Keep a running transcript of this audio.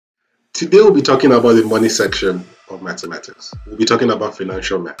Today we'll be talking about the money section of mathematics. We'll be talking about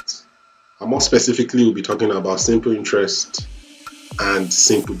financial maths. And more specifically, we'll be talking about simple interest and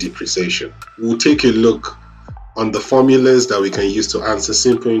simple depreciation. We'll take a look on the formulas that we can use to answer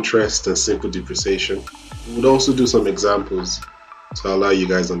simple interest and simple depreciation. We'll also do some examples to allow you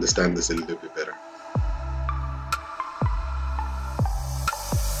guys to understand this a little bit better.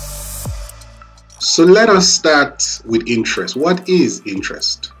 So let us start with interest. What is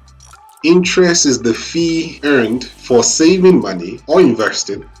interest? Interest is the fee earned for saving money or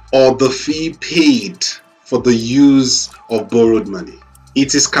investing, or the fee paid for the use of borrowed money.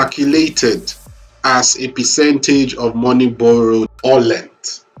 It is calculated as a percentage of money borrowed or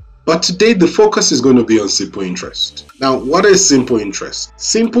lent. But today the focus is going to be on simple interest. Now, what is simple interest?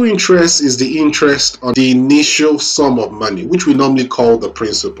 Simple interest is the interest on the initial sum of money, which we normally call the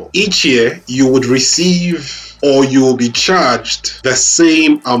principal. Each year you would receive or you will be charged the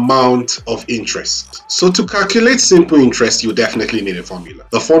same amount of interest. So to calculate simple interest, you definitely need a formula.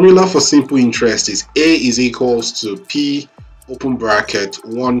 The formula for simple interest is A is equals to P open bracket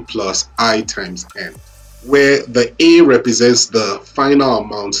 1 plus I times N, where the A represents the final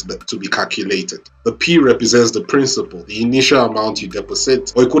amount to be calculated. The P represents the principal, the initial amount you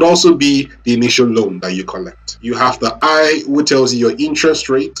deposit, or it could also be the initial loan that you collect. You have the I, which tells you your interest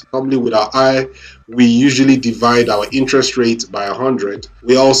rate. Normally with our I, we usually divide our interest rate by 100.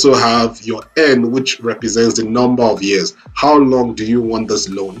 We also have your N, which represents the number of years. How long do you want this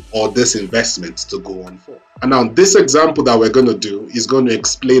loan or this investment to go on for? And now this example that we're going to do is going to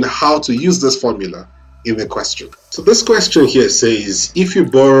explain how to use this formula in the question. So this question here says, if you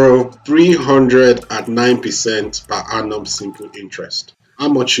borrow 300 at 9% per annum simple interest, how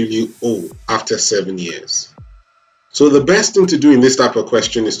much will you owe after 7 years? So the best thing to do in this type of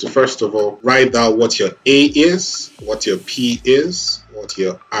question is to first of all write down what your A is, what your P is, what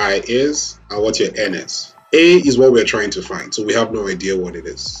your I is, and what your N is. A is what we're trying to find, so we have no idea what it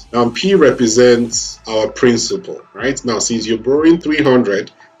is. Now P represents our principal, right? Now since you're borrowing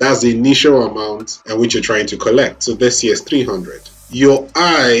 300, that's the initial amount and which you're trying to collect. So this here is 300. Your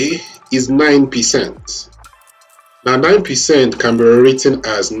I is 9%. Now 9% can be written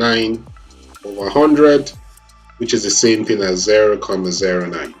as 9 over 100, which is the same thing as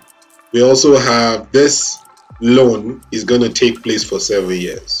 0.09. We also have this loan is going to take place for 7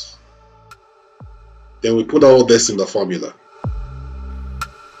 years. Then we put all this in the formula.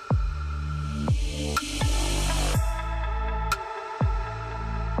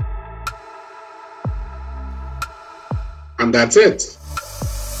 And that's it.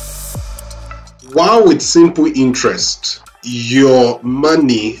 While with simple interest, your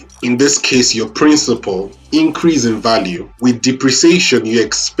money, in this case your principal, increase in value. With depreciation, you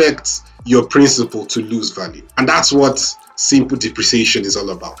expect your principal to lose value. And that's what simple depreciation is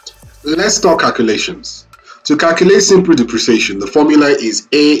all about. Let's talk calculations. To calculate simple depreciation, the formula is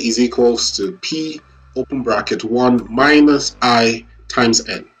A is equals to P open bracket 1 minus I times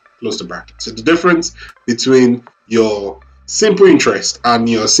N close the bracket. So the difference between your simple interest and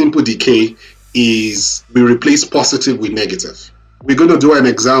your simple decay is we replace positive with negative. We're going to do an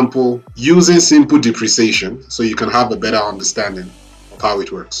example using simple depreciation so you can have a better understanding of how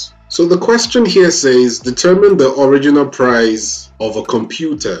it works. So the question here says, determine the original price of a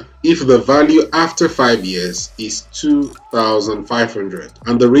computer if the value after 5 years is 2,500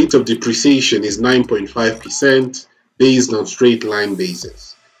 and the rate of depreciation is 9.5% based on straight line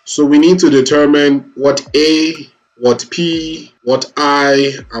basis. So we need to determine what A, what P, what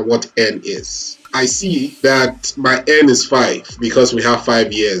I, and what N is. I see that my N is 5 because we have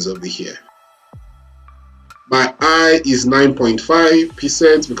 5 years over here. My I is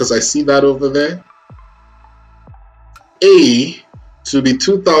 9.5% because I see that over there. A to be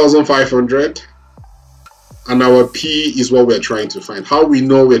 2,500 and our P is what we're trying to find. How we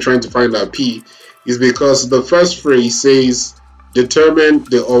know we're trying to find our P is because the first phrase says determine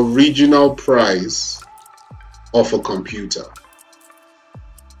the original price of a computer.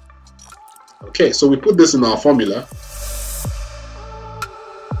 Okay, so we put this in our formula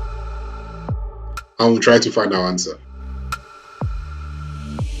and we'll try to find our answer.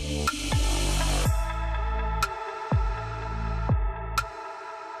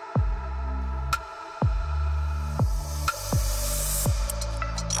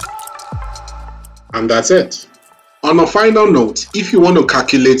 And that's it. On a final note, if you want to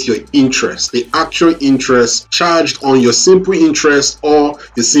calculate your interest, the actual interest charged on your simple interest or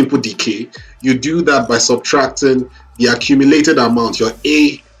your simple decay, you do that by subtracting the accumulated amount, your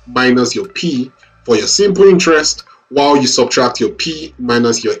A minus your P, for your simple interest, while you subtract your P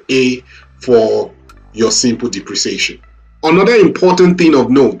minus your A for your simple depreciation. Another important thing of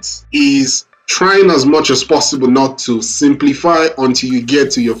note is trying as much as possible not to simplify until you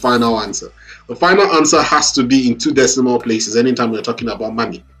get to your final answer. The final answer has to be in 2 decimal places anytime we're talking about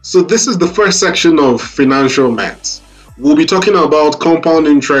money. So this is the first section of financial maths. We'll be talking about compound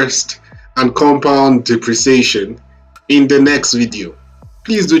interest and compound depreciation in the next video.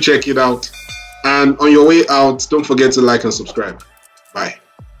 Please do check it out. And on your way out, don't forget to like and subscribe. Bye.